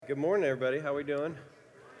Good morning, everybody. How we doing?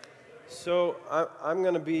 So I'm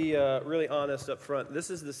going to be really honest up front. This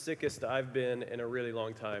is the sickest I've been in a really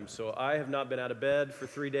long time. So I have not been out of bed for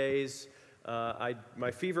 3 days.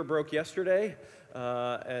 My fever broke yesterday,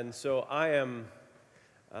 and so I am.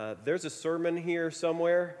 There's a sermon here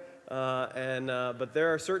somewhere, but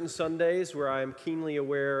there are certain Sundays where I am keenly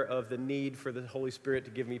aware of the need for the Holy Spirit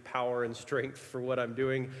to give me power and strength for what I'm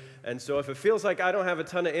doing. And so if it feels like I don't have a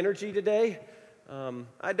ton of energy today,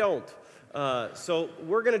 I don't. So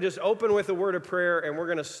we're going to just open with a word of prayer, and we're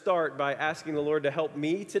going to start by asking the Lord to help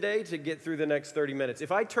me today to get through the next 30 minutes.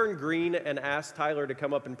 If I turn green and ask Tyler to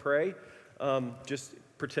come up and pray, just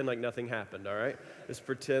pretend like nothing happened, all right? Just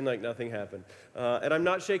pretend like nothing happened. And I'm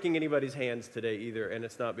not shaking anybody's hands today either, and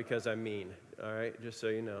it's not because I'm mean, all right? Just so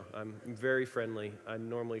you know, I'm very friendly. I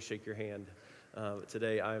normally shake your hand. But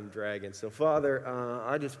today I am dragging. So Father,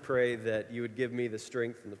 I just pray that you would give me the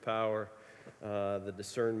strength and the power, the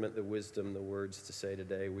discernment, the wisdom, the words to say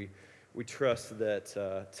today. We trust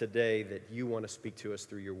that today that you want to speak to us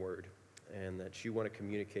through your word and that you want to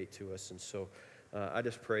communicate to us. And so I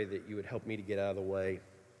just pray that you would help me to get out of the way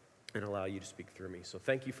and allow you to speak through me. So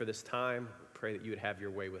thank you for this time. Pray that you would have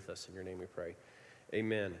your way with us. In your name we pray.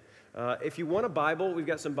 Amen. If you want a Bible, we've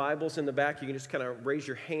got some Bibles in the back. You can just kind of raise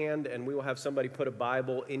your hand, and we will have somebody put a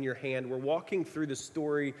Bible in your hand. We're walking through the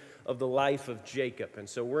story of the life of Jacob. And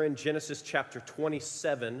so we're in Genesis chapter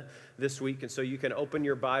 27 this week. And so you can open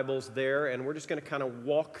your Bibles there, and we're just going to kind of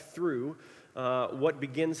walk through what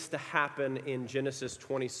begins to happen in Genesis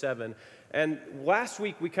 27. And last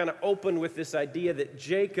week, we kind of opened with this idea that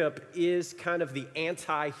Jacob is kind of the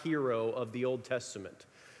anti-hero of the Old Testament.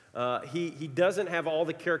 He doesn't have all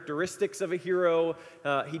the characteristics of a hero.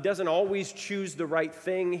 He doesn't always choose the right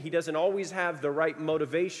thing. He doesn't always have the right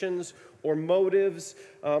motivations or motives,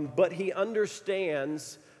 but he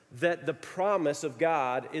understands that the promise of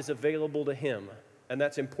God is available to him, and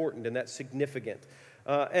that's important and that's significant.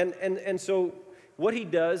 And so what he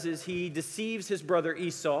does is he deceives his brother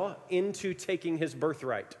Esau into taking his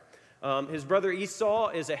birthright. His brother Esau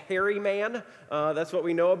is a hairy man. That's what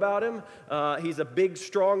we know about him. He's a big,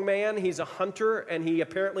 strong man. He's a hunter, and he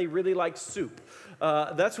apparently really likes soup.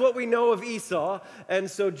 That's what we know of Esau. And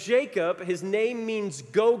so Jacob, his name means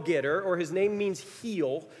go-getter, or his name means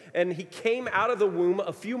heel, and he came out of the womb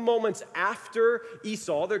a few moments after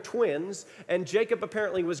Esau. They're twins, and Jacob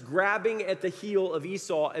apparently was grabbing at the heel of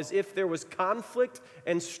Esau as if there was conflict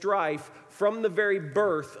and strife from the very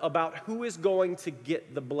birth about who is going to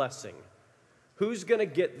get the blessing, who's going to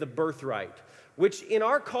get the birthright, which in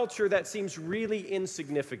our culture that seems really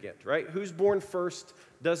insignificant, right? Who's born first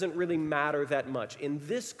doesn't really matter that much. In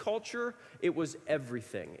this culture, it was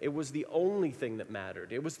everything. It was the only thing that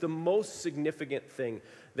mattered. It was the most significant thing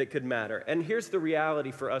that could matter. And here's the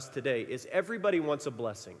reality for us today is everybody wants a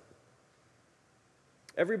blessing.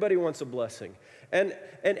 Everybody wants a blessing. And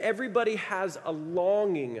everybody has a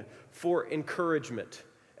longing for encouragement.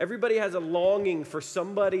 Everybody has a longing for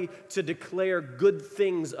somebody to declare good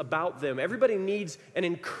things about them. Everybody needs an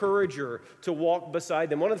encourager to walk beside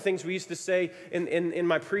them. One of the things we used to say in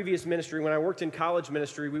my previous ministry, when I worked in college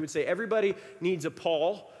ministry, we would say everybody needs a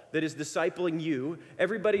Paul that is discipling you.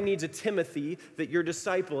 Everybody needs a Timothy that you're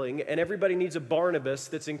discipling, and everybody needs a Barnabas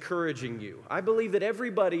that's encouraging you. I believe that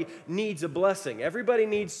everybody needs a blessing. Everybody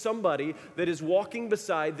needs somebody that is walking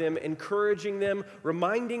beside them, encouraging them,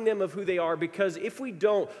 reminding them of who they are, because if we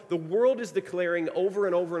don't, the world is declaring over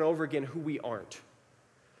and over and over again who we aren't.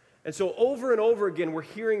 And so over and over again, we're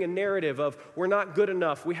hearing a narrative of we're not good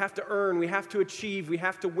enough. We have to earn. We have to achieve. We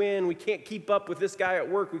have to win. We can't keep up with this guy at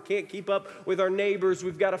work. We can't keep up with our neighbors.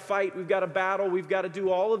 We've got to fight. We've got to battle. We've got to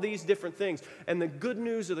do all of these different things. And the good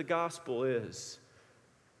news of the gospel is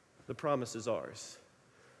the promise is ours.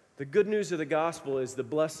 The good news of the gospel is the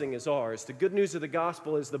blessing is ours. The good news of the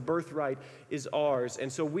gospel is the birthright is ours.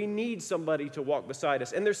 And so we need somebody to walk beside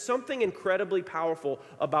us. And there's something incredibly powerful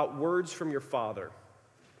about words from your father.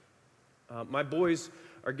 My boys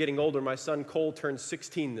are getting older. My son Cole turned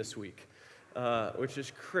 16 this week, which is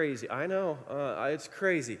crazy. I know, it's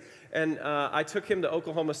crazy. And I took him to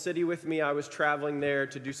Oklahoma City with me. I was traveling there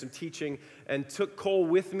to do some teaching and took Cole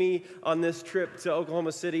with me on this trip to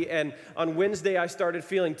Oklahoma City. And on Wednesday, I started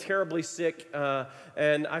feeling terribly sick,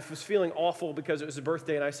 and I was feeling awful because it was a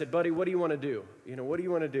birthday. And I said, buddy, what do you want to do? What do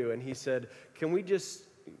you want to do? And he said, can we just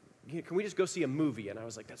go see a movie? And I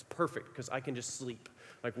was like, that's perfect because I can just sleep.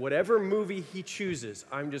 Like whatever movie he chooses,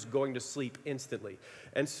 I'm just going to sleep instantly.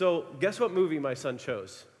 And so guess what movie my son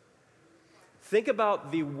chose? Think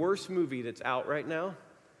about the worst movie that's out right now.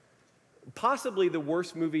 Possibly the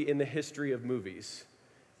worst movie in the history of movies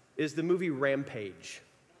is the movie Rampage,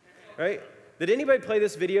 right? Did anybody play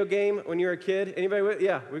this video game when you were a kid? Anybody?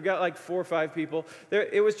 Yeah, we've got like 4 or 5 people.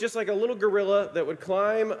 It was just like a little gorilla that would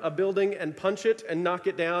climb a building and punch it and knock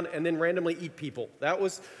it down and then randomly eat people.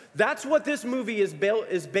 That's what this movie is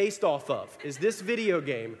based off of, is this video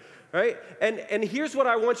game, right? And here's what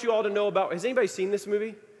I want you all to know about. Has anybody seen this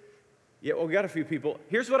movie? Yeah, well, we got a few people.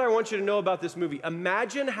 Here's what I want you to know about this movie.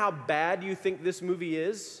 Imagine how bad you think this movie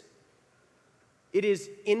is. It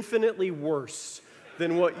is infinitely worse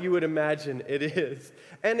than what you would imagine it is.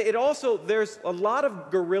 And there's a lot of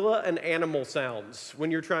gorilla and animal sounds when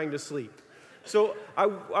you're trying to sleep. So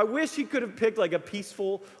I wish he could have picked like a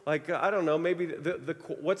peaceful, like, I don't know, maybe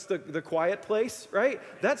the Quiet Place, right?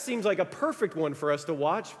 That seems like a perfect one for us to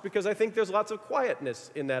watch because I think there's lots of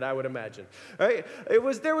quietness in that, I would imagine, right?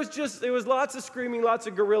 There was lots of screaming, lots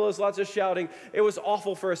of gorillas, lots of shouting. It was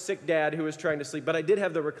awful for a sick dad who was trying to sleep, but I did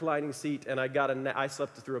have the reclining seat and I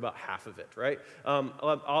slept through about half of it, right?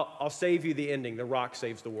 I'll save you the ending. The Rock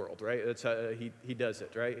saves the world, right? That's how he does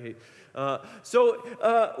it, right?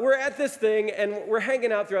 We're at this thing, and we're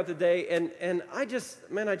hanging out throughout the day, and I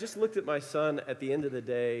just looked at my son at the end of the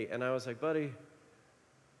day, and I was like, buddy,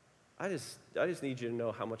 I just need you to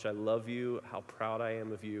know how much I love you, how proud I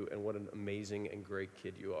am of you, and what an amazing and great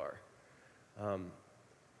kid you are.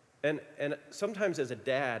 And sometimes as a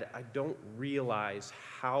dad, I don't realize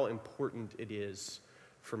how important it is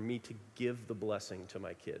for me to give the blessing to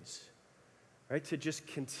my kids. Right, to just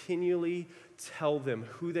continually tell them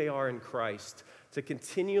who they are in Christ, to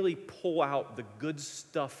continually pull out the good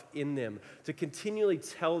stuff in them, to continually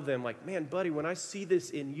tell them, like, man, buddy, when I see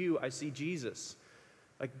this in you, I see Jesus.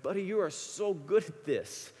 Like, buddy, you are so good at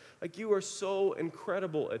this. Like, you are so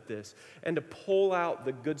incredible at this. And to pull out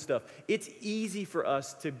the good stuff. It's easy for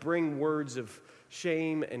us to bring words of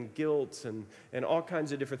shame and guilt and all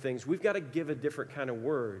kinds of different things. We've got to give a different kind of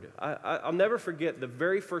word. I'll never forget the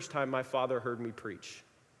very first time my father heard me preach.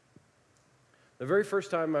 The very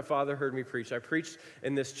first time my father heard me preach, I preached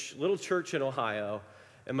in this little church in Ohio,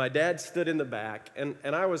 and my dad stood in the back, and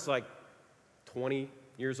I was like 20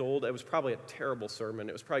 years old. It was probably a terrible sermon.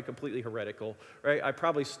 It was probably completely heretical, right? I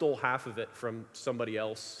probably stole half of it from somebody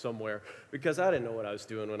else somewhere because I didn't know what I was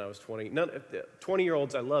doing when I was 20.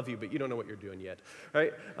 20-year-olds, I love you, but you don't know what you're doing yet,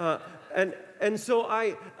 right? And so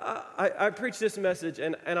I preached this message,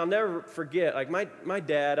 and I'll never forget, like my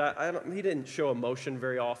dad, he didn't show emotion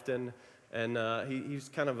very often, and he's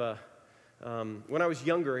kind of a, when I was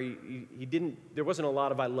younger, he didn't. There wasn't a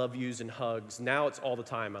lot of I love yous and hugs. Now it's all the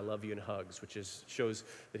time I love you and hugs, which shows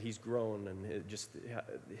that he's grown and just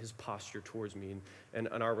his posture towards me and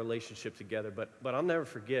our relationship together. But I'll never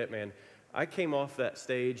forget, man. I came off that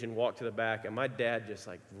stage and walked to the back, and my dad just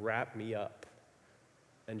like wrapped me up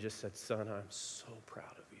and just said, "Son, I'm so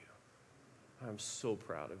proud of you. I'm so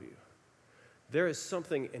proud of you." There is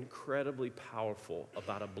something incredibly powerful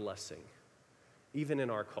about a blessing, even in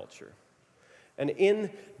our culture. And in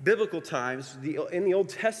biblical times, in the Old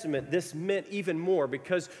Testament, this meant even more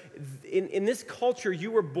because in this culture, you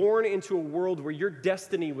were born into a world where your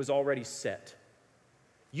destiny was already set.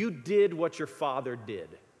 You did what your father did,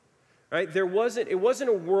 right? It wasn't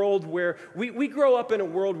a world where, we grow up in a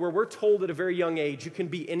world where we're told at a very young age, you can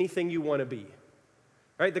be anything you want to be,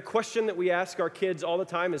 right? The question that we ask our kids all the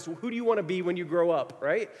time is, who do you want to be when you grow up,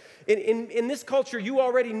 right? In this culture, you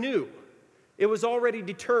already knew. It was already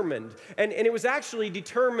determined, and it was actually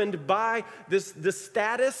determined by the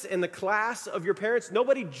status and the class of your parents.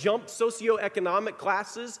 Nobody jumped socioeconomic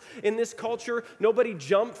classes in this culture. Nobody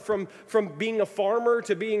jumped from being a farmer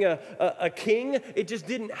to being a king. It just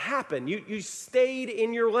didn't happen. You stayed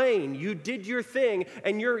in your lane. You did your thing,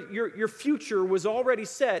 and your future was already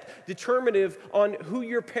set, determinative on who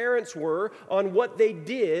your parents were, on what they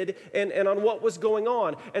did, and on what was going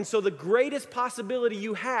on. And so the greatest possibility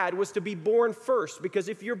you had was to be born first, because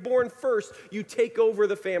if you're born first, you take over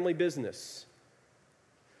the family business.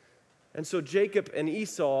 And so Jacob and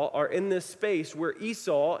Esau are in this space where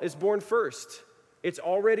Esau is born first. It's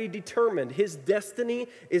already determined. His destiny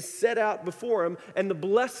is set out before him, and the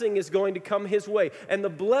blessing is going to come his way. And the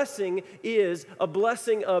blessing is a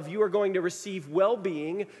blessing of you are going to receive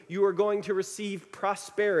well-being, you are going to receive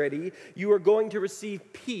prosperity, you are going to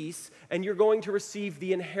receive peace, and you're going to receive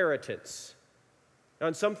the inheritance. Now,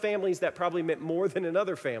 in some families, that probably meant more than in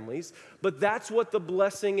other families, but that's what the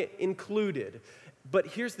blessing included. But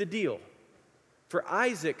here's the deal. For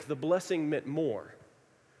Isaac, the blessing meant more,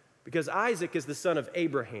 because Isaac is the son of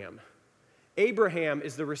Abraham. Abraham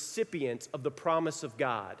is the recipient of the promise of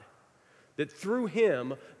God, that through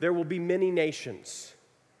him there will be many nations.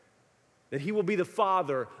 that he will be the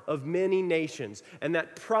father of many nations. And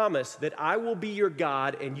that promise that I will be your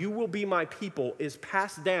God and you will be my people is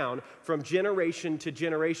passed down from generation to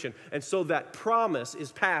generation. And so that promise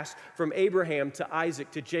is passed from Abraham to Isaac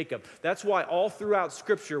to Jacob. That's why all throughout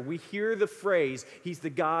Scripture we hear the phrase, he's the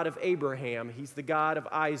God of Abraham, he's the God of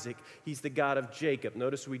Isaac, he's the God of Jacob.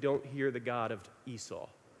 Notice we don't hear the God of Esau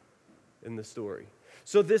in the story.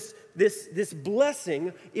 So this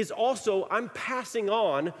blessing is also, I'm passing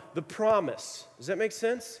on the promise. Does that make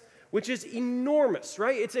sense? Which is enormous,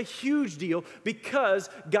 right? It's a huge deal because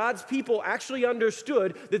God's people actually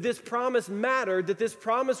understood that this promise mattered, that this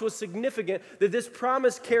promise was significant, that this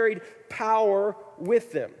promise carried power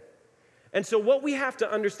with them. And so what we have to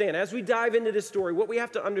understand, as we dive into this story, what we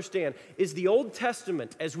have to understand is the Old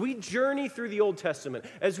Testament, as we journey through the Old Testament,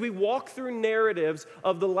 as we walk through narratives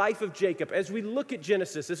of the life of Jacob, as we look at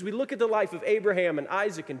Genesis, as we look at the life of Abraham and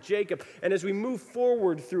Isaac and Jacob, and as we move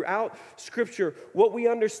forward throughout Scripture, what we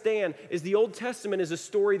understand is the Old Testament is a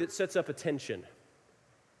story that sets up a tension.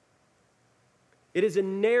 It is a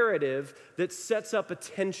narrative that sets up a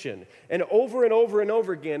tension. And over and over and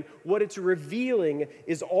over again, what it's revealing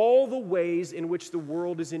is all the ways in which the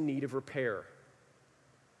world is in need of repair.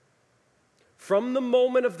 From the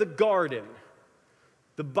moment of the garden,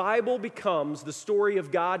 the Bible becomes the story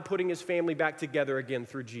of God putting his family back together again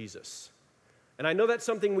through Jesus. And I know that's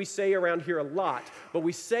something we say around here a lot, but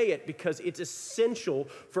we say it because it's essential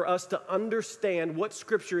for us to understand what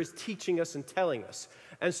Scripture is teaching us and telling us.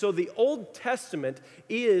 And so the Old Testament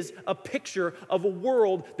is a picture of a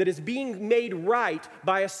world that is being made right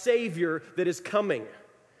by a Savior that is coming.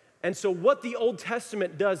 And so what the Old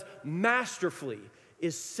Testament does masterfully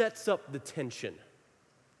is sets up the tension.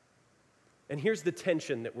 And here's the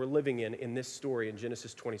tension that we're living in this story in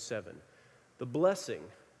Genesis 27. The blessing,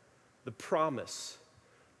 the promise,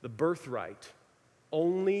 the birthright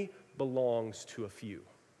only belongs to a few.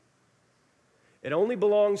 It only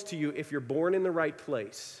belongs to you if you're born in the right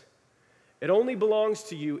place. It only belongs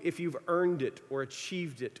to you if you've earned it or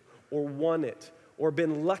achieved it or won it or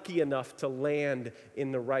been lucky enough to land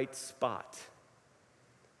in the right spot.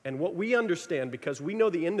 And what we understand, because we know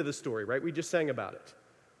the end of the story, right? We just sang about it.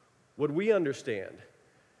 What we understand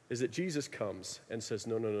is that Jesus comes and says,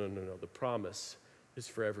 no. The promise is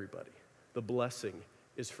for everybody. The blessing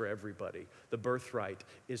is for everybody. The birthright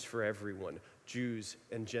is for everyone. Jews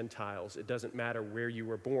and Gentiles. It doesn't matter where you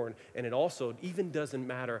were born, and it also even doesn't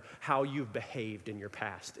matter how you've behaved in your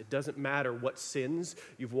past. It doesn't matter what sins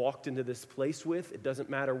you've walked into this place with. It doesn't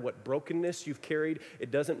matter what brokenness you've carried.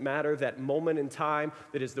 It doesn't matter that moment in time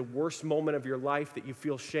that is the worst moment of your life that you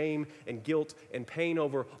feel shame and guilt and pain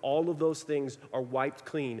over. All of those things are wiped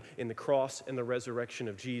clean in the cross and the resurrection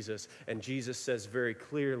of Jesus. And Jesus says very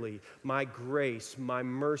clearly, my grace, my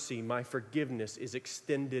mercy, my forgiveness is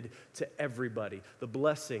extended to everybody. The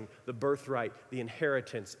blessing, the birthright, the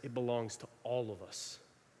inheritance, it belongs to all of us.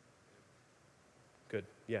 Good.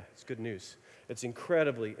 Yeah, it's good news. It's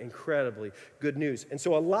incredibly, incredibly good news. And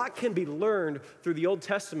so a lot can be learned through the Old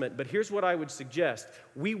Testament, but here's what I would suggest.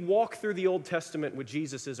 We walk through the Old Testament with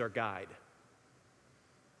Jesus as our guide.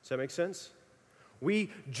 Does that make sense?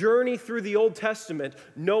 We journey through the Old Testament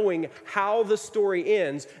knowing how the story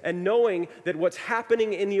ends and knowing that what's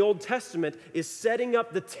happening in the Old Testament is setting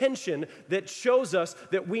up the tension that shows us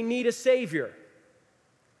that we need a Savior.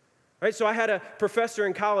 Right? So I had a professor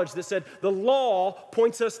in college that said, the law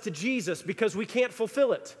points us to Jesus because we can't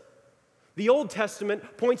fulfill it. The Old Testament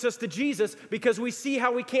points us to Jesus because we see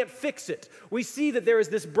how we can't fix it. We see that there is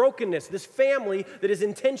this brokenness, this family that is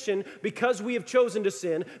in tension because we have chosen to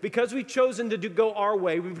sin, because we've chosen to go our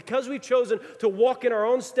way, because we've chosen to walk in our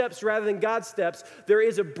own steps rather than God's steps. There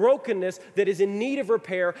is a brokenness that is in need of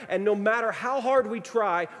repair, and no matter how hard we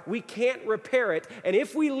try, we can't repair it. And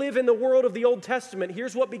if we live in the world of the Old Testament,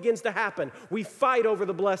 here's what begins to happen. We fight over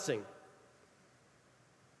the blessing.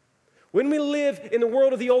 When we live in the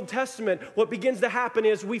world of the Old Testament, what begins to happen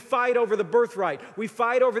is we fight over the birthright. We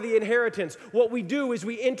fight over the inheritance. What we do is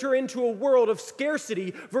we enter into a world of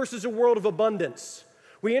scarcity versus a world of abundance.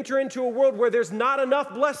 We enter into a world where there's not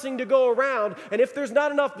enough blessing to go around, and if there's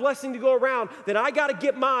not enough blessing to go around, then I got to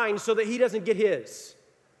get mine so that he doesn't get his.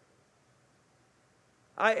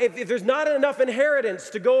 If there's not enough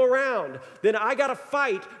inheritance to go around, then I got to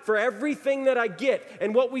fight for everything that I get.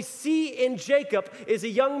 And what we see in Jacob is a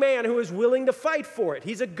young man who is willing to fight for it.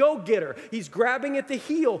 He's a go-getter. He's grabbing at the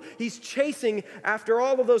heel. He's chasing after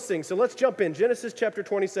all of those things. So let's jump in. Genesis chapter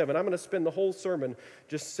 27. I'm going to spend the whole sermon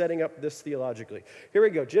just setting up this theologically. Here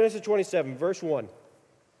we go. Genesis 27, verse 1.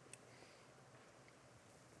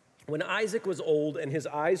 When Isaac was old and his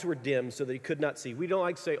eyes were dim so that he could not see, we don't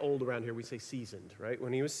like to say old around here, we say seasoned, right?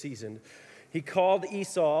 When he was seasoned, he called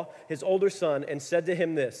Esau, his older son, and said to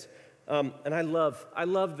him this, and I love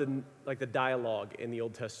the dialogue in the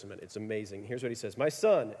Old Testament. It's amazing. Here's what he says, "My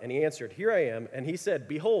son," and he answered, "Here I am." And he said,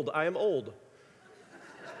 "Behold, I am old."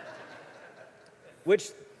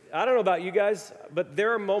 Which, I don't know about you guys, but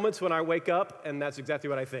there are moments when I wake up and that's exactly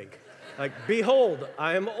what I think. Like, behold,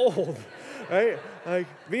 I am old. Right? Like,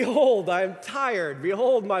 behold, I am tired.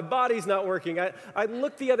 Behold, my body's not working. I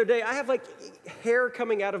looked the other day, I have like hair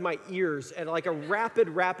coming out of my ears at like a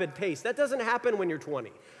rapid pace. That doesn't happen when you're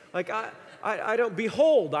 20. Like, I don't,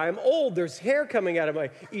 behold, I am old. There's hair coming out of my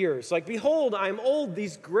ears. Like, behold, I am old.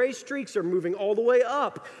 These gray streaks are moving all the way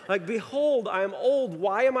up. Like, behold, I am old.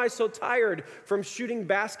 Why am I so tired from shooting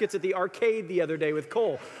baskets at the arcade the other day with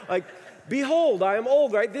Cole? Like, behold, I am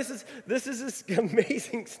old, right? This is this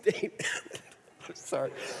amazing statement. I'm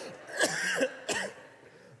sorry.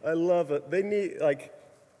 I love it. They need,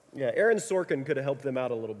 Aaron Sorkin could have helped them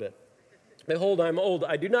out a little bit. Behold, I am old.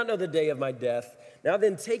 I do not know the day of my death. Now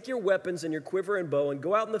then, take your weapons and your quiver and bow and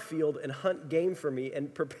go out in the field and hunt game for me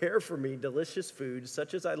and prepare for me delicious food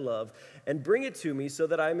such as I love and bring it to me so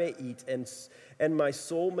that I may eat and my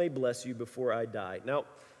soul may bless you before I die. Now,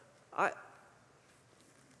 I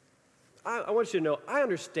want you to know, I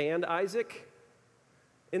understand Isaac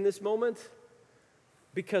in this moment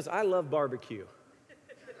because I love barbecue.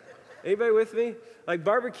 Anybody with me? Like,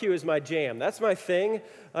 barbecue is my jam. That's my thing.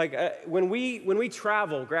 Like, when we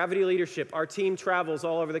travel, Gravity Leadership, our team travels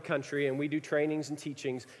all over the country, and we do trainings and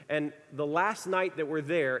teachings, and the last night that we're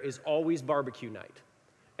there is always barbecue night.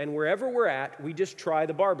 And wherever we're at, we just try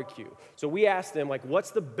the barbecue. So we ask them, like, what's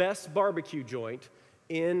the best barbecue joint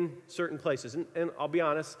in certain places? And I'll be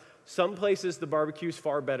honest, some places the barbecue's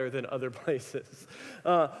far better than other places.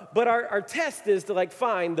 But our test is to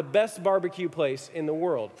find the best barbecue place in the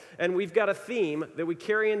world. And we've got a theme that we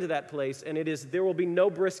carry into that place, and it is there will be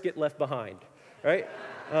no brisket left behind, right?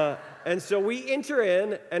 And so we enter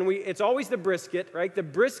in, and it's always the brisket, right? The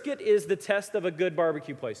brisket is the test of a good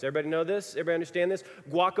barbecue place. Everybody know this? Everybody understand this?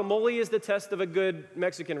 Guacamole is the test of a good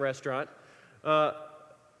Mexican restaurant.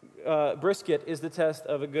 Brisket is the test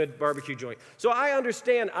of a good barbecue joint. So I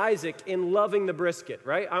understand Isaac in loving the brisket,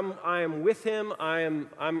 right? I am with him. I'm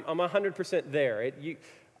 100% there.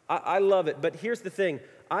 I love it. But here's the thing: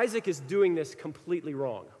 Isaac is doing this completely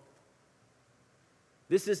wrong.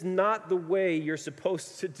 This is not the way you're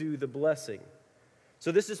supposed to do the blessing.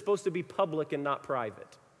 So this is supposed to be public and not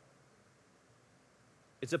private.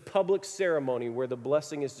 It's a public ceremony where the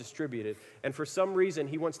blessing is distributed. And for some reason,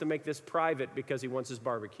 he wants to make this private because he wants his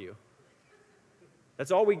barbecue.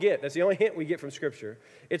 That's all we get. That's the only hint we get from Scripture.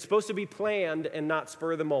 It's supposed to be planned and not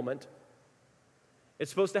spur of the moment.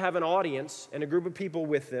 It's supposed to have an audience and a group of people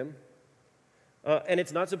with them. And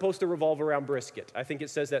it's not supposed to revolve around brisket. I think it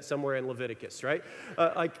says that somewhere in Leviticus, right?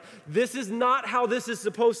 This is not how this is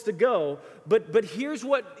supposed to go. But here's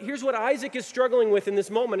what Isaac is struggling with in this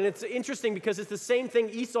moment. And it's interesting because it's the same thing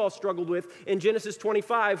Esau struggled with in Genesis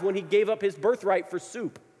 25 when he gave up his birthright for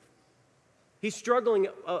soup. He's struggling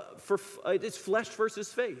it's flesh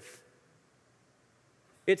versus faith.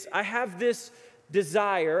 I have this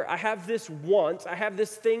desire, I have this want, I have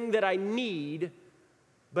this thing that I need,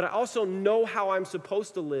 but I also know how I'm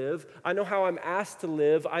supposed to live. I know how I'm asked to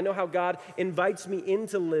live. I know how God invites me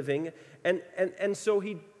into living. And so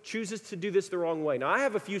he chooses to do this the wrong way. Now, I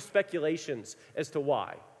have a few speculations as to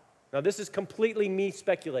why. Now, this is completely me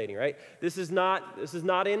speculating, right? This is not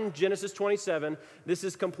in Genesis 27. This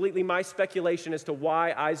is completely my speculation as to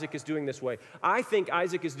why Isaac is doing this way. I think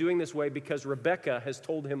Isaac is doing this way because Rebekah has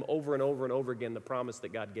told him over and over and over again the promise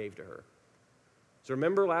that God gave to her. So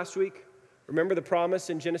remember last week? Remember the promise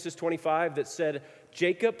in Genesis 25 that said,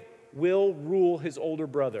 Jacob will rule his older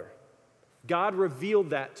brother. God revealed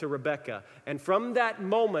that to Rebekah. And from that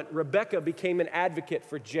moment, Rebekah became an advocate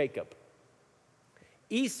for Jacob.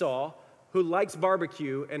 Esau, who likes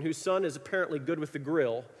barbecue and whose son is apparently good with the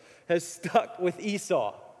grill, has stuck with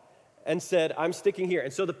Esau and said, I'm sticking here.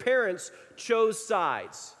 And so the parents chose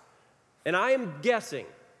sides. And I am guessing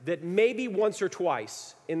that maybe once or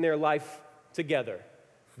twice in their life together,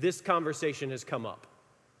 this conversation has come up,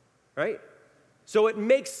 right? So it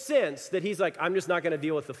makes sense that he's like, I'm just not going to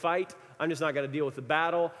deal with the fight. I'm just not going to deal with the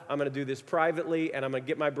battle. I'm going to do this privately, and I'm going to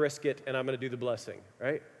get my brisket, and I'm going to do the blessing,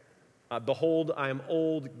 right? Behold, I am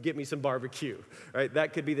old. Get me some barbecue, right?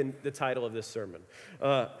 That could be the title of this sermon.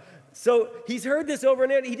 So he's heard this over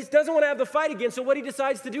and over. He just doesn't want to have the fight again. So what he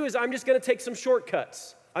decides to do is, I'm just going to take some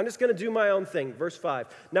shortcuts. I'm just going to do my own thing. Verse 5.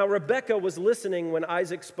 Now Rebekah was listening when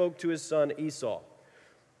Isaac spoke to his son Esau.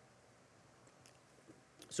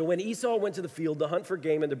 So when Esau went to the field to hunt for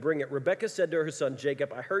game and to bring it, Rebekah said to her son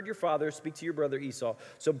Jacob, I heard your father speak to your brother Esau,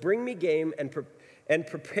 so bring me game and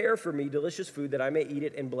prepare for me delicious food that I may eat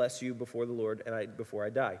it and bless you before the Lord before I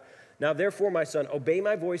die. Now therefore, my son, obey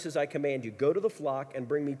my voice as I command you. Go to the flock and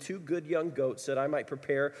bring me 2 good young goats that I might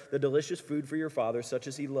prepare the delicious food for your father, such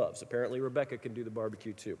as he loves. Apparently Rebekah can do the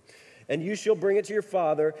barbecue too. And you shall bring it to your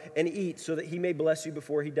father and eat so that he may bless you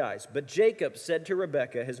before he dies. But Jacob said to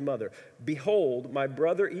Rebekah, his mother, behold, my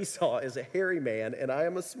brother Esau is a hairy man, and I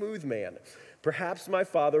am a smooth man. Perhaps my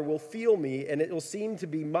father will feel me, and it will seem to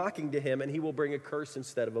be mocking to him, and he will bring a curse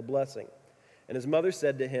instead of a blessing. And his mother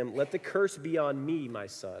said to him, let the curse be on me, my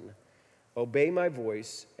son. Obey my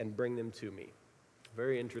voice and bring them to me.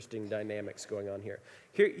 Very interesting dynamics going on here.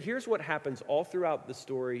 Here's what happens all throughout the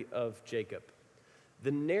story of Jacob.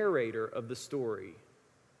 The narrator of the story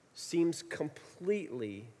seems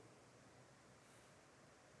completely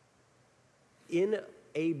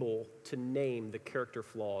unable to name the character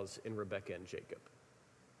flaws in Rebekah and Jacob.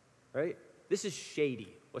 Right? This is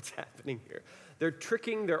shady, what's happening here. They're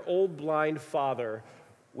tricking their old blind father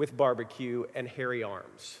with barbecue and hairy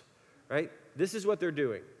arms. Right? This is what they're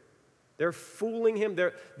doing. They're fooling him.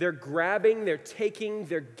 They're grabbing, they're taking,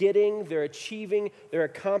 they're getting, they're achieving, they're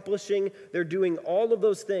accomplishing, they're doing all of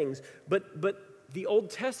those things. But the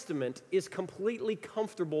Old Testament is completely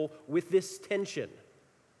comfortable with this tension.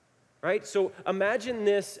 Right? So imagine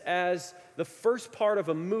this as the first part of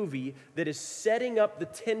a movie that is setting up the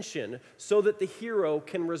tension so that the hero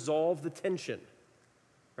can resolve the tension.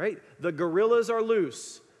 Right? The gorillas are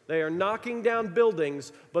loose. They are knocking down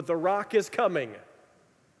buildings, but the rock is coming.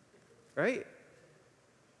 Right?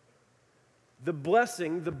 The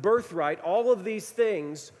blessing, the birthright, all of these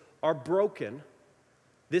things are broken.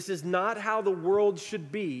 This is not how the world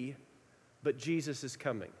should be, but Jesus is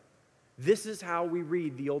coming. This is how we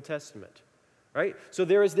read the Old Testament. Right? So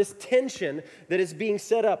there is this tension that is being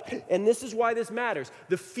set up, and this is why this matters.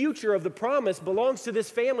 The future of the promise belongs to this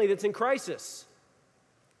family that's in crisis.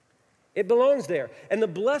 It belongs there. And the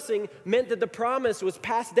blessing meant that the promise was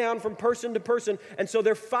passed down from person to person. And so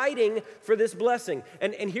they're fighting for this blessing.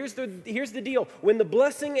 And here's the deal. When the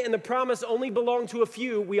blessing and the promise only belong to a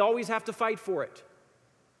few, we always have to fight for it.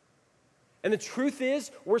 And the truth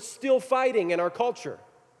is, we're still fighting in our culture.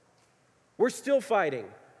 We're still fighting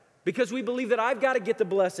because we believe that I've got to get the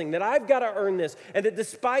blessing, that I've got to earn this, and that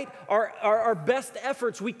despite our best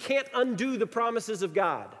efforts, we can't undo the promises of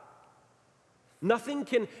God. Nothing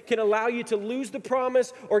can allow you to lose the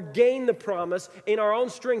promise or gain the promise in our own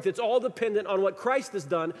strength. It's all dependent on what Christ has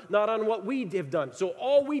done, not on what we have done. So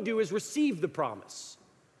all we do is receive the promise.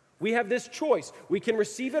 We have this choice. We can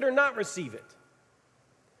receive it or not receive it.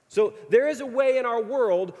 So there is a way in our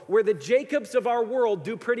world where the Jacobs of our world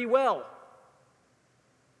do pretty well.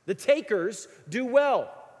 The takers do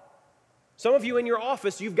well. Some of you in your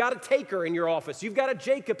office, you've got a taker in your office. You've got a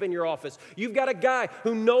Jacob in your office. You've got a guy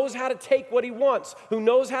who knows how to take what he wants, who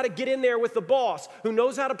knows how to get in there with the boss, who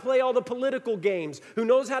knows how to play all the political games, who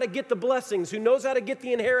knows how to get the blessings, who knows how to get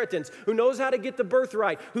the inheritance, who knows how to get the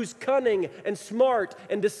birthright, who's cunning and smart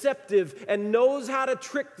and deceptive and knows how to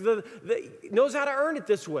trick knows how to earn it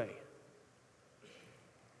this way.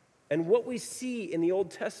 And what we see in the Old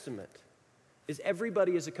Testament is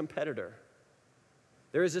everybody is a competitor.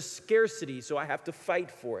 There is a scarcity, so I have to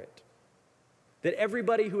fight for it. That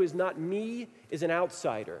everybody who is not me is an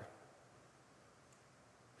outsider.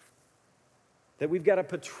 That we've got to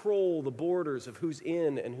patrol the borders of who's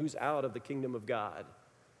in and who's out of the kingdom of God.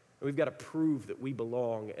 And we've got to prove that we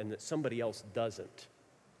belong and that somebody else doesn't.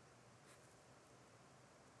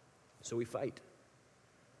 So we fight.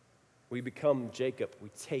 We become Jacob. We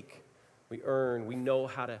take, we earn, we know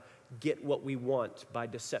how to get what we want by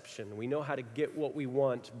deception. We know how to get what we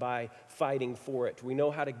want by fighting for it. We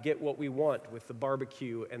know how to get what we want with the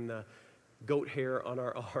barbecue and the goat hair on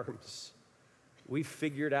our arms. We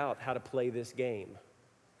figured out how to play this game.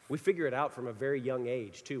 We figure it out from a very young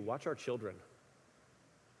age, too. Watch our children.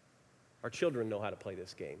 Our children know how to play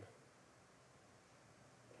this game.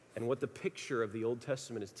 And what the picture of the Old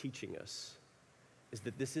Testament is teaching us is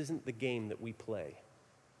that this isn't the game that we play.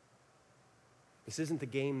 This isn't the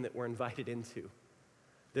game that we're invited into.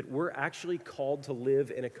 That we're actually called to live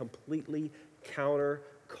in a completely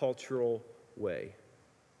counter-cultural way.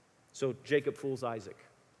 So Jacob fools Isaac,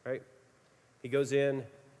 right? He goes in,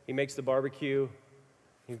 he makes the barbecue,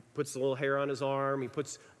 he puts the little hair on his arm, he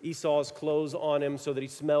puts Esau's clothes on him so that he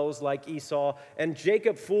smells like Esau, and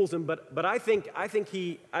Jacob fools him, but I think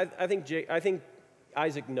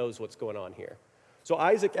Isaac knows what's going on here. So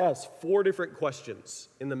Isaac asks 4 different questions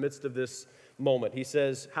in the midst of this moment. He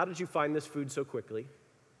says, how did you find this food so quickly?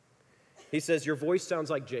 He says, your voice sounds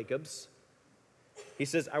like Jacob's. He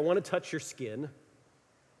says, I want to touch your skin.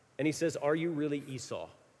 And he says, are you really Esau?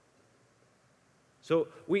 So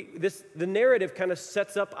the narrative kind of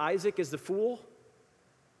sets up Isaac as the fool.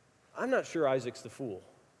 I'm not sure Isaac's the fool.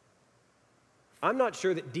 I'm not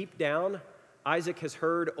sure that deep down, Isaac has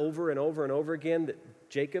heard over and over and over again that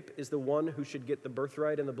Jacob is the one who should get the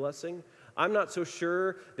birthright and the blessing. I'm not so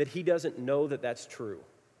sure that he doesn't know that that's true.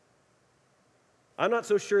 I'm not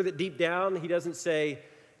so sure that deep down he doesn't say,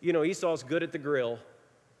 you know, Esau's good at the grill,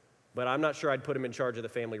 but I'm not sure I'd put him in charge of the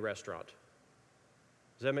family restaurant.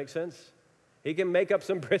 Does that make sense? He can make up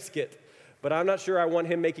some brisket, but I'm not sure I want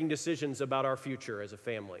him making decisions about our future as a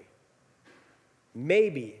family.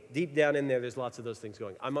 Maybe deep down in there's lots of those things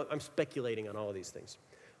going. I'm speculating on all of these things.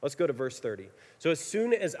 Let's go to verse 30. So as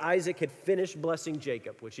soon as Isaac had finished blessing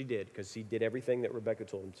Jacob, which he did, because he did everything that Rebekah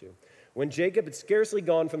told him to, when Jacob had scarcely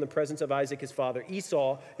gone from the presence of Isaac his father,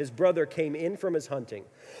 Esau, his brother, came in from his hunting.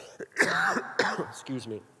 Excuse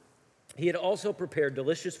me. He had also prepared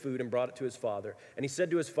delicious food and brought it to his father. And he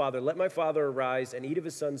said to his father, let my father arise and eat of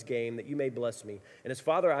his son's game, that you may bless me. And his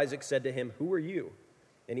father Isaac said to him, who are you?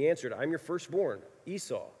 And he answered, I'm your firstborn,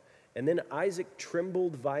 Esau. And then Isaac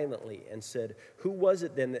trembled violently and said, who was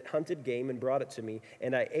it then that hunted game and brought it to me?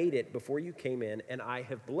 And I ate it before you came in, and I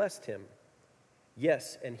have blessed him.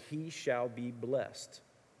 Yes, and he shall be blessed.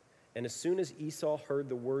 And as soon as Esau heard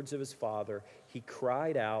the words of his father, he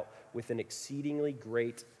cried out with an exceedingly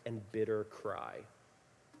great and bitter cry.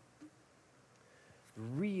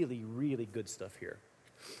 Really, really good stuff here.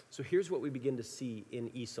 So here's what we begin to see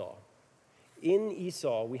in Esau. In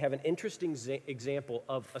Esau, we have an interesting example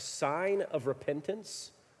of a sign of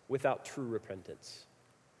repentance without true repentance.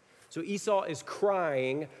 So Esau is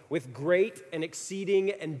crying with great and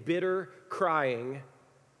exceeding and bitter crying,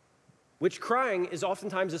 which crying is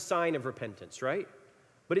oftentimes a sign of repentance, right?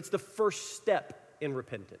 But it's the first step in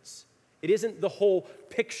repentance. It isn't the whole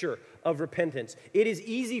picture of repentance. It is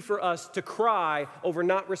easy for us to cry over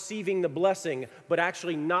not receiving the blessing, but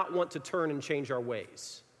actually not want to turn and change our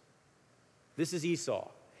ways. This is Esau.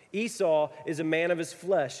 Esau is a man of his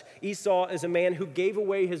flesh. Esau is a man who gave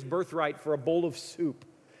away his birthright for a bowl of soup.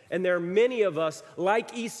 And there are many of us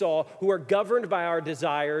like Esau who are governed by our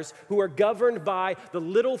desires, who are governed by the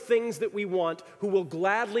little things that we want, who will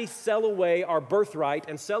gladly sell away our birthright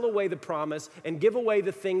and sell away the promise and give away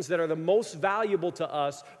the things that are the most valuable to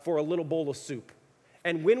us for a little bowl of soup.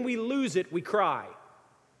 And when we lose it, we cry.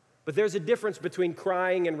 But there's a difference between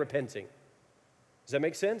crying and repenting. Does that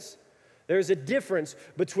make sense? There's a difference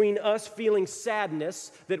between us feeling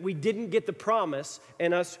sadness that we didn't get the promise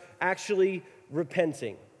and us actually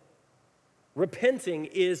repenting. Repenting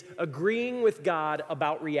is agreeing with God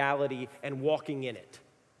about reality and walking in it.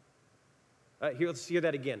 Let's hear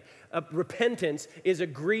that again. Repentance is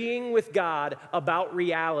agreeing with God about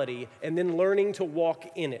reality and then learning to walk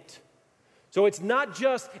in it. So it's not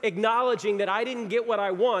just acknowledging that I didn't get what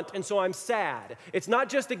I want and so I'm sad. It's not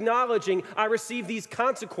just acknowledging I received these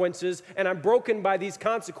consequences and I'm broken by these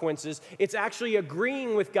consequences. It's actually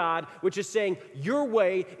agreeing with God, which is saying your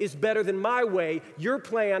way is better than my way. Your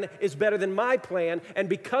plan is better than my plan. And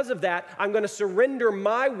because of that, I'm going to surrender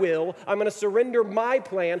my will. I'm going to surrender my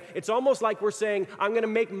plan. It's almost like we're saying I'm going to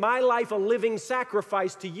make my life a living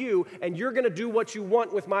sacrifice to you and you're going to do what you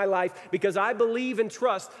want with my life because I believe and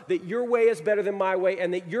trust that your way is better than my way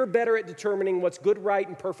and that you're better at determining what's good, right,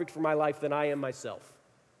 and perfect for my life than I am myself.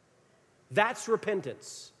 That's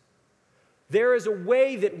repentance. There is a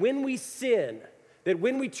way that when we sin, that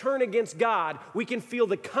when we turn against God, we can feel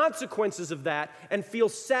the consequences of that and feel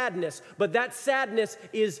sadness. But that sadness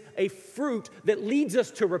is a fruit that leads us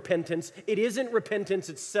to repentance. It isn't repentance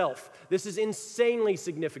itself. This is insanely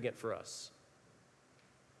significant for us.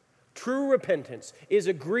 True repentance is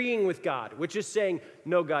agreeing with God, which is saying,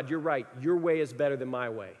 no, God, you're right. Your way is better than my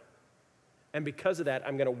way. And because of that,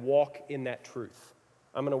 I'm going to walk in that truth.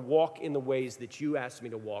 I'm going to walk in the ways that you asked me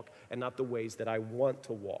to walk and not the ways that I want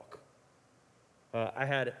to walk. I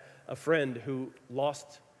had a friend who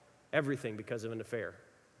lost everything because of an affair.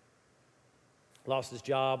 Lost his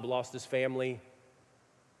job, lost his family,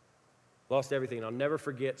 lost everything. And I'll never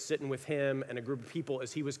forget sitting with him and a group of people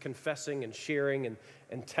as he was confessing and sharing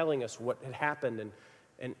and telling us what had happened.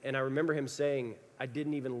 And I remember him saying, I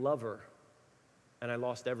didn't even love her, and I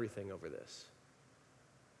lost everything over this.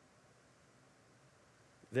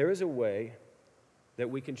 There is a way that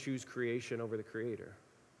we can choose creation over the Creator.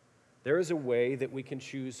 There is a way that we can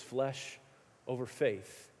choose flesh over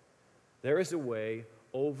faith. There is a way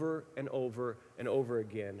over and over and over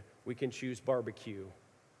again we can choose barbecue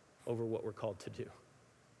over what we're called to do.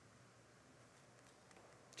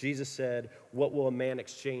 Jesus said, what will a man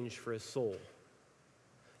exchange for his soul?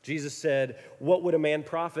 Jesus said, what would a man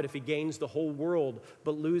profit if he gains the whole world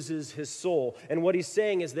but loses his soul? And what he's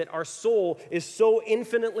saying is that our soul is so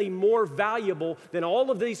infinitely more valuable than all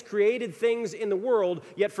of these created things in the world,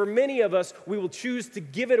 yet for many of us, we will choose to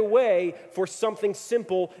give it away for something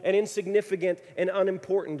simple and insignificant and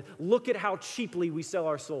unimportant. Look at how cheaply we sell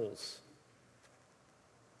our souls.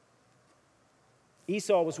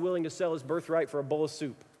 Esau was willing to sell his birthright for a bowl of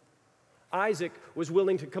soup. Isaac was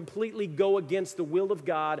willing to completely go against the will of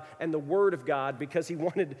God and the word of God because he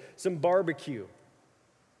wanted some barbecue.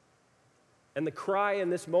 And the cry in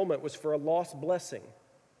this moment was for a lost blessing.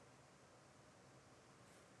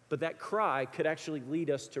 But that cry could actually lead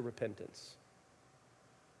us to repentance.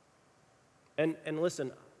 And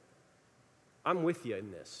listen, I'm with you in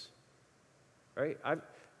this, right?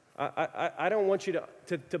 I don't want you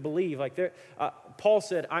to believe like Paul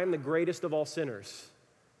said, I am the greatest of all sinners.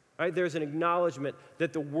 Right? There's an acknowledgement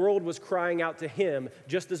that the world was crying out to him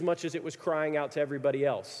just as much as it was crying out to everybody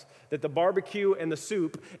else. That the barbecue and the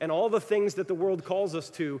soup and all the things that the world calls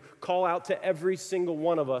us to call out to every single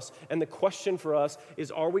one of us. And the question for us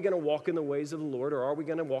is, are we going to walk in the ways of the Lord, or are we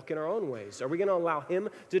going to walk in our own ways? Are we going to allow him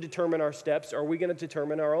to determine our steps, or are we going to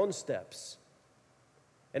determine our own steps?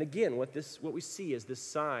 And again, what we see is this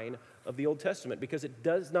sign of the Old Testament, because it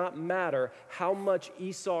does not matter how much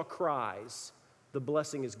Esau cries, the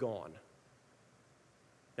blessing is gone.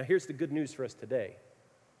 Now, here's the good news for us today.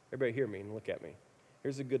 Everybody hear me and look at me.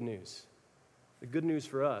 Here's the good news. The good news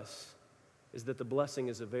for us is that the blessing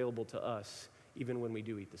is available to us even when we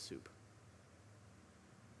do eat the soup.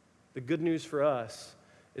 The good news for us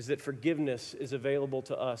is that forgiveness is available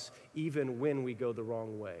to us even when we go the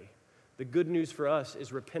wrong way. The good news for us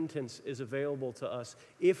is repentance is available to us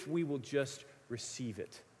if we will just receive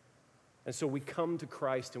it. And so we come to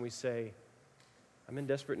Christ and we say, I'm in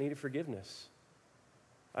desperate need of forgiveness.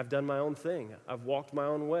 I've done my own thing. I've walked my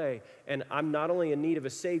own way. And I'm not only in need of a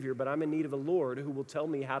Savior, but I'm in need of a Lord who will tell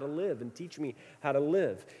me how to live and teach me how to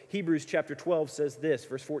live. Hebrews chapter 12 says this,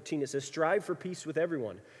 verse 14, it says, strive for peace with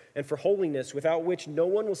everyone and for holiness, without which no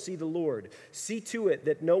one will see the Lord. See to it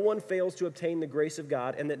that no one fails to obtain the grace of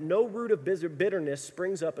God, and that no root of bitterness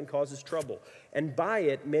springs up and causes trouble. And by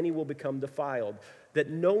it many will become defiled. That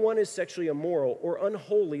no one is sexually immoral or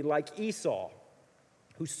unholy like Esau,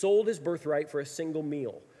 who sold his birthright for a single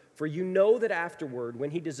meal. For you know that afterward,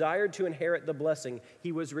 when he desired to inherit the blessing,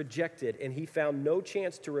 he was rejected, and he found no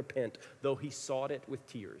chance to repent, though he sought it with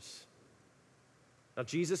tears. Now,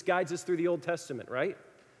 Jesus guides us through the Old Testament, right?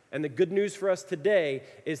 And the good news for us today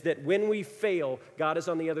is that when we fail, God is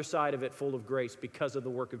on the other side of it full of grace because of the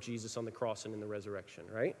work of Jesus on the cross and in the resurrection,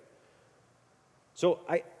 right? So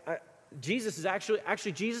Jesus is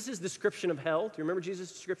actually Jesus' description of hell. Do you remember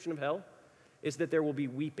Jesus' description of hell? Is that there will be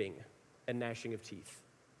weeping and gnashing of teeth.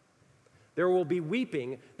 There will be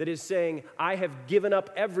weeping that is saying, I have given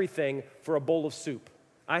up everything for a bowl of soup.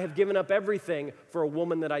 I have given up everything for a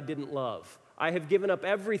woman that I didn't love. I have given up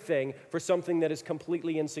everything for something that is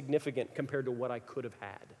completely insignificant compared to what I could have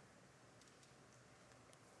had.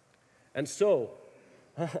 And so,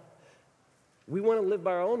 we want to live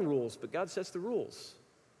by our own rules, but God sets the rules.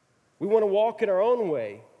 We want to walk in our own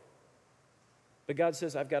way, but God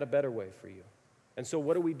says, I've got a better way for you. And so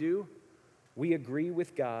what do? We agree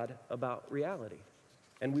with God about reality,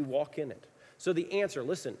 and we walk in it. So the answer,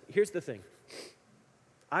 listen, here's the thing.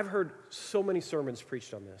 I've heard so many sermons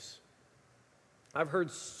preached on this. I've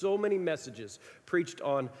heard so many messages preached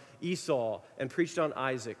on Esau and preached on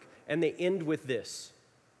Isaac, and they end with this: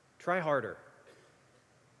 try harder.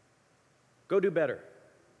 Go do better.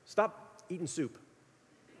 Stop eating soup.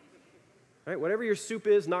 Right? Whatever your soup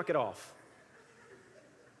is, knock it off.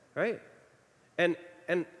 Right?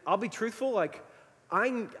 And I'll be truthful, like,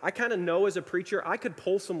 I kind of know as a preacher, I could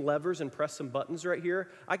pull some levers and press some buttons right here.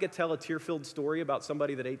 I could tell a tear-filled story about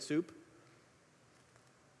somebody that ate soup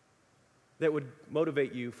that would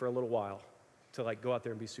motivate you for a little while to, like, go out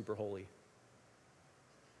there and be super holy.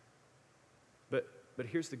 But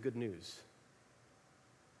here's the good news.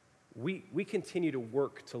 We continue to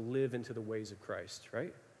work to live into the ways of Christ,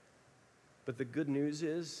 right? But the good news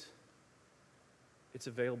is it's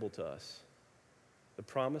available to us. The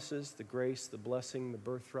promises, the grace, the blessing, the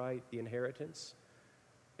birthright, the inheritance,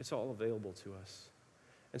 it's all available to us.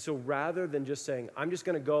 And so rather than just saying, I'm just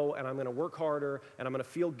going to go and I'm going to work harder and I'm going to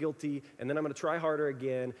feel guilty and then I'm going to try harder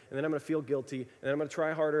again and then I'm going to feel guilty and then I'm going to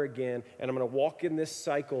try harder again and I'm going to walk in this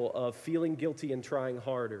cycle of feeling guilty and trying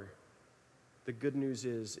harder, the good news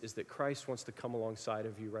is that Christ wants to come alongside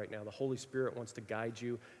of you right now. The Holy Spirit wants to guide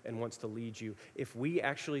you and wants to lead you. If we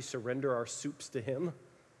actually surrender our soups to Him,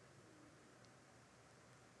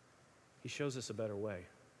 He shows us a better way.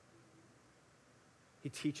 He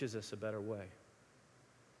teaches us a better way.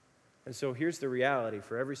 And so here's the reality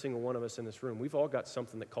for every single one of us in this room. We've all got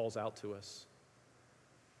something that calls out to us.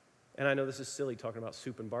 And I know this is silly talking about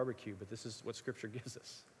soup and barbecue, but this is what Scripture gives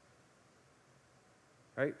us.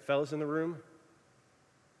 Right? Fellas in the room,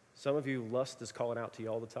 some of you, lust is calling out to you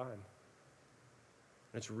all the time.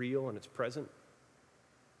 And it's real and it's present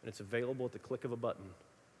and it's available at the click of a button.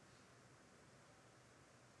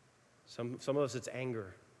 Some of us, it's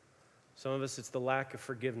anger. Some of us, it's the lack of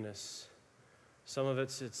forgiveness. Some of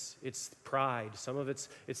it's pride. Some of it's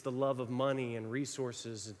the love of money and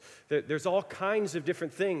resources. There's all kinds of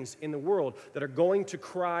different things in the world that are going to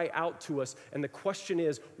cry out to us. And the question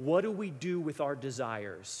is, what do we do with our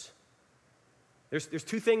desires? There's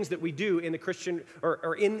two things that we do in the Christian,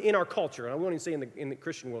 or in our culture, and I won't even say in the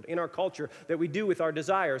Christian world, in our culture, that we do with our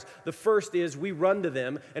desires. The first is we run to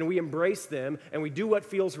them, and we embrace them, and we do what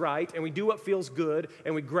feels right, and we do what feels good,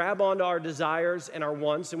 and we grab onto our desires and our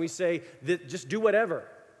wants, and we say, just do whatever.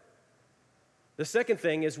 The second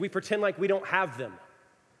thing is we pretend like we don't have them,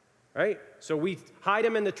 right? So we hide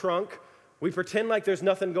them in the trunk. We pretend like there's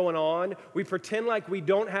nothing going on. We pretend like we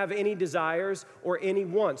don't have any desires or any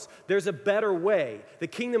wants. There's a better way. The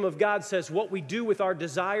kingdom of God says what we do with our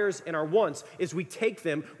desires and our wants is we take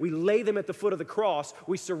them, we lay them at the foot of the cross,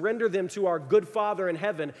 we surrender them to our good Father in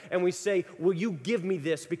heaven, and we say, will you give me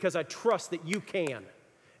this because I trust that you can.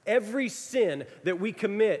 Every sin that we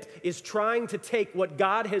commit is trying to take what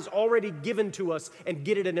God has already given to us and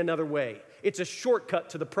get it in another way. It's a shortcut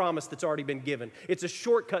to the promise that's already been given. It's a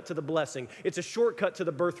shortcut to the blessing. It's a shortcut to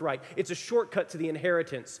the birthright. It's a shortcut to the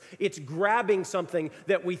inheritance. It's grabbing something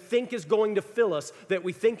that we think is going to fill us, that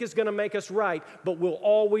we think is going to make us right, but will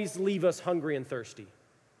always leave us hungry and thirsty.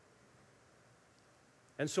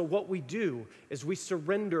 And so what we do is we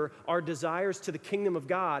surrender our desires to the kingdom of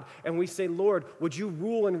God, and we say, Lord, would you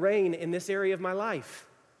rule and reign in this area of my life?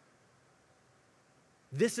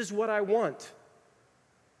 This is what I want.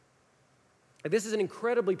 This is an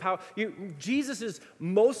incredibly powerful, Jesus'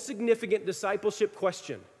 most significant discipleship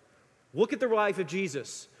question. Look at the life of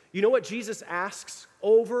Jesus. You know what Jesus asks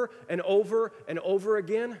over and over and over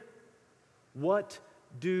again? What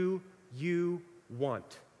do you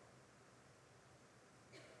want?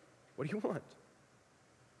 What do you want?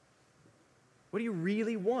 What do you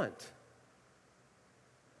really want?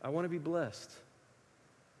 I want to be blessed.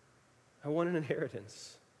 I want an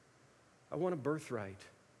inheritance. I want a birthright.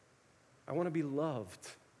 I want to be loved.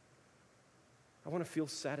 I want to feel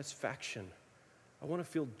satisfaction. I want to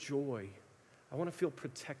feel joy. I want to feel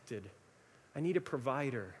protected. I need a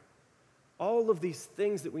provider. All of these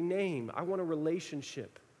things that we name. I want a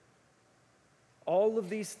relationship. All of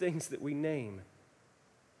these things that we name.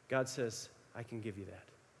 God says, I can give you that.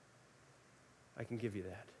 I can give you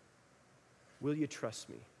that. Will you trust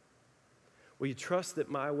me? Will you trust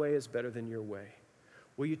that my way is better than your way?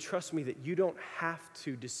 Will you trust me that you don't have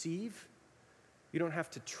to deceive? You don't have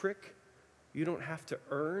to trick? You don't have to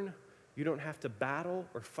earn? You don't have to battle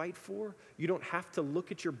or fight for? You don't have to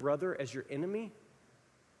look at your brother as your enemy?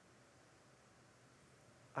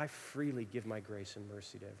 I freely give my grace and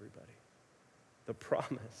mercy to everybody. The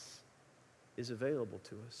promise is available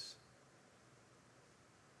to us.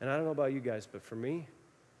 And I don't know about you guys, but for me,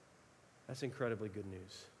 that's incredibly good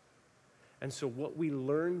news. And so what we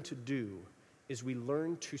learn to do is we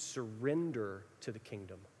learn to surrender to the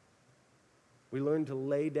kingdom. We learn to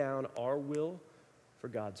lay down our will for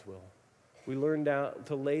God's will. We learn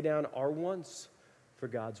to lay down our wants for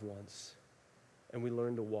God's wants. And we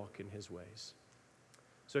learn to walk in his ways.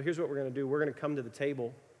 So here's what we're going to do. We're going to come to the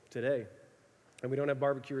table today. And we don't have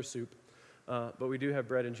barbecue or soup. But we do have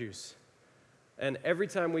bread and juice. And every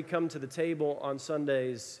time we come to the table on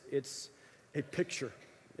Sundays, it's a picture.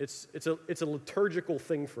 It's a liturgical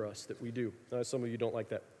thing for us that we do. Some of you don't like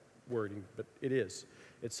that wording, but it is.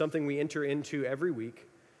 It's something we enter into every week,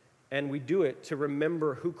 and we do it to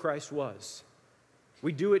remember who Christ was.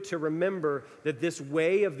 We do it to remember that this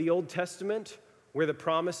way of the Old Testament, where the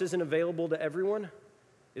promise isn't available to everyone,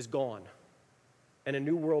 is gone, and a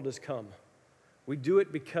new world has come. We do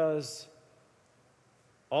it because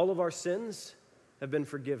all of our sins have been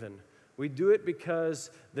forgiven. We do it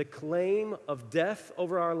because the claim of death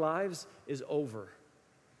over our lives is over.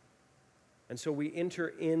 And so we enter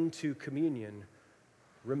into communion,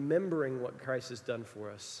 remembering what Christ has done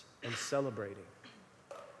for us and celebrating.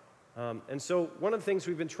 And so one of the things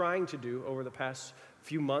we've been trying to do over the past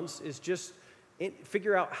few months is just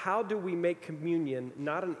figure out how do we make communion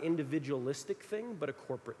not an individualistic thing, but a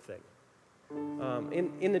corporate thing.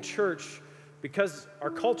 In the church, because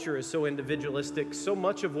our culture is so individualistic, so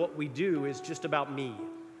much of what we do is just about me.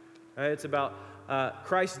 Right? It's about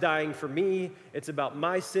Christ dying for me. It's about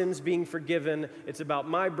my sins being forgiven. It's about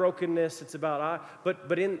my brokenness. It's about but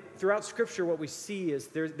throughout Scripture, what we see is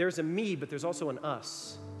there's a me, but there's also an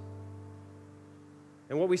us.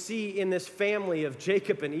 And what we see in this family of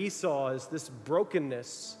Jacob and Esau is this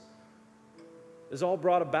brokenness is all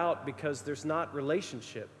brought about because there's not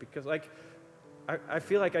relationship. Because I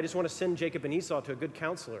feel like I just want to send Jacob and Esau to a good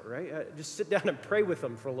counselor, right? Just sit down and pray with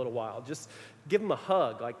them for a little while. Just give them a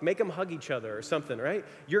hug, like make them hug each other or something, right?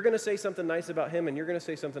 You're going to say something nice about him, and you're going to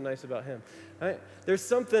say something nice about him, right? There's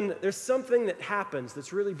something that happens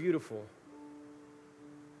that's really beautiful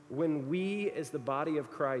when we, as the body of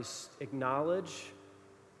Christ, acknowledge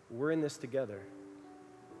we're in this together.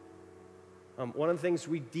 One of the things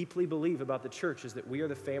we deeply believe about the church is that we are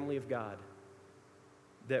the family of God,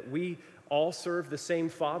 that we all serve the same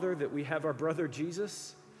Father, that we have our brother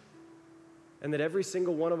Jesus, and that every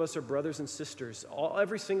single one of us are brothers and sisters.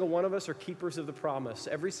 Every single one of us are keepers of the promise.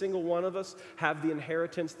 Every single one of us have the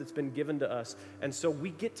inheritance that's been given to us. And so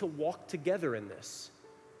we get to walk together in this,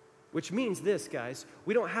 which means this, guys,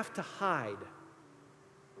 we don't have to hide.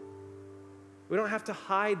 We don't have to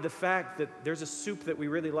hide the fact that there's a soup that we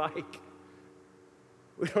really like.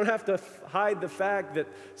 We don't have to hide the fact that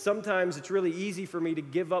sometimes it's really easy for me to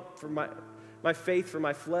give up for my faith for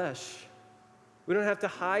my flesh. We don't have to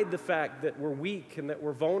hide the fact that we're weak and that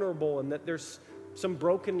we're vulnerable and that there's some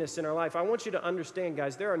brokenness in our life. I want you to understand,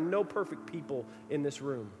 guys, there are no perfect people in this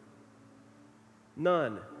room.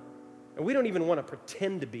 None. And we don't even want to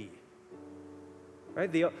pretend to be.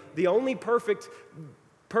 Right? The only perfect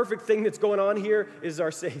thing that's going on here is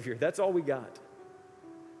our Savior. That's all we got.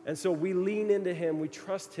 And so we lean into him, we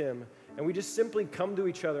trust him, and we just simply come to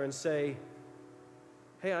each other and say,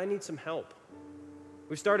 hey, I need some help.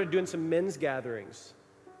 We started doing some men's gatherings.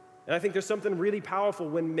 And I think there's something really powerful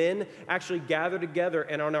when men actually gather together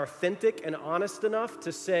and are authentic and honest enough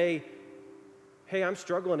to say, hey, I'm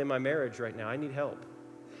struggling in my marriage right now. I need help.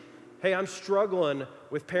 Hey, I'm struggling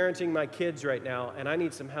with parenting my kids right now, and I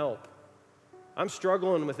need some help. I'm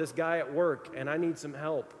struggling with this guy at work, and I need some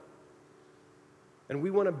help. And we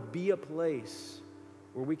want to be a place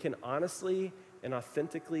where we can honestly and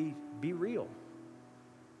authentically be real.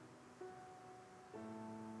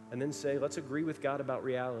 And then say, let's agree with God about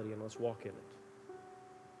reality and let's walk in it.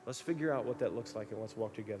 Let's figure out what that looks like and let's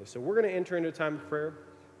walk together. So we're going to enter into a time of prayer.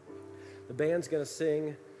 The band's going to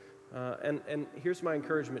sing. And here's my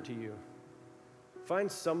encouragement to you. Find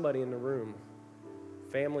somebody in the room,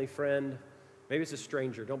 family, friend, maybe it's a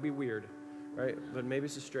stranger. Don't be weird, right? But maybe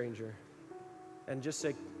it's a stranger. And just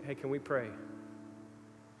say, hey, can we pray?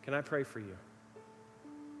 Can I pray for you?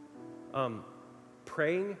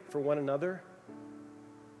 Praying for one another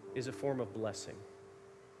is a form of blessing.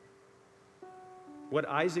 What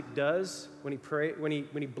Isaac does when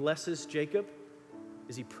he blesses Jacob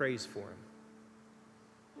is he prays for him.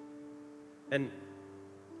 And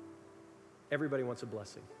everybody wants a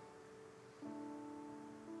blessing.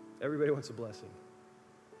 Everybody wants a blessing.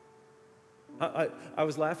 I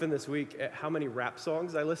was laughing this week at how many rap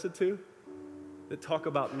songs I listened to that talk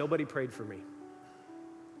about nobody prayed for me.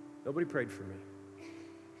 Nobody prayed for me.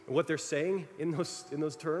 And what they're saying in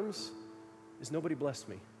those terms is nobody blessed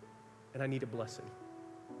me, and I need a blessing.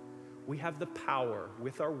 We have the power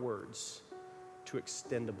with our words to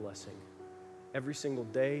extend a blessing. Every single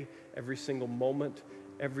day, every single moment,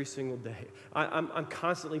 every single day. I'm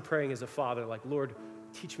constantly praying as a father, like, Lord,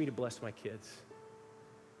 teach me to bless my kids.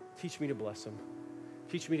 Teach me to bless them.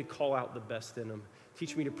 Teach me to call out the best in them.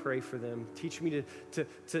 Teach me to pray for them. Teach me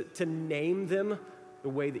to name them the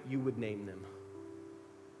way that you would name them.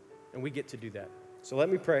 And we get to do that. So let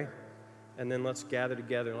me pray, and then let's gather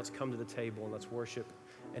together, and let's come to the table, and let's worship,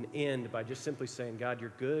 and end by just simply saying, God,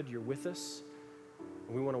 you're good, you're with us,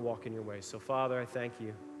 and we want to walk in your ways. So, Father, I thank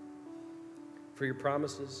you for your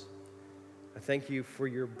promises. I thank you for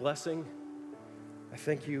your blessing. I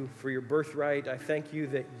thank you for your birthright. I thank you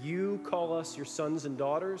that you call us your sons and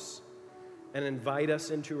daughters and invite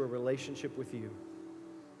us into a relationship with you.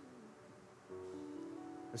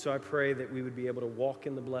 And so I pray that we would be able to walk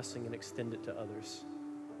in the blessing and extend it to others.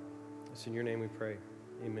 It's in your name we pray.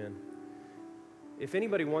 Amen. If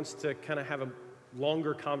anybody wants to kind of have a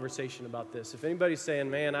longer conversation about this, if anybody's saying,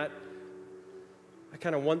 man, I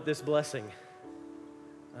kind of want this blessing,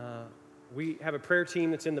 we have a prayer team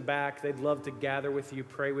that's in the back. They'd love to gather with you,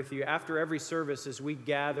 pray with you. After every service, as we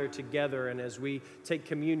gather together and as we take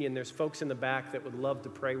communion, there's folks in the back that would love to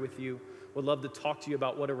pray with you, would love to talk to you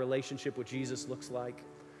about what a relationship with Jesus looks like,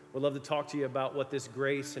 would love to talk to you about what this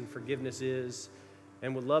grace and forgiveness is,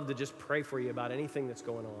 and would love to just pray for you about anything that's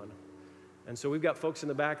going on. And so we've got folks in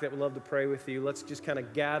the back that would love to pray with you. Let's just kind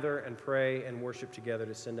of gather and pray and worship together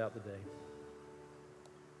to send out the day.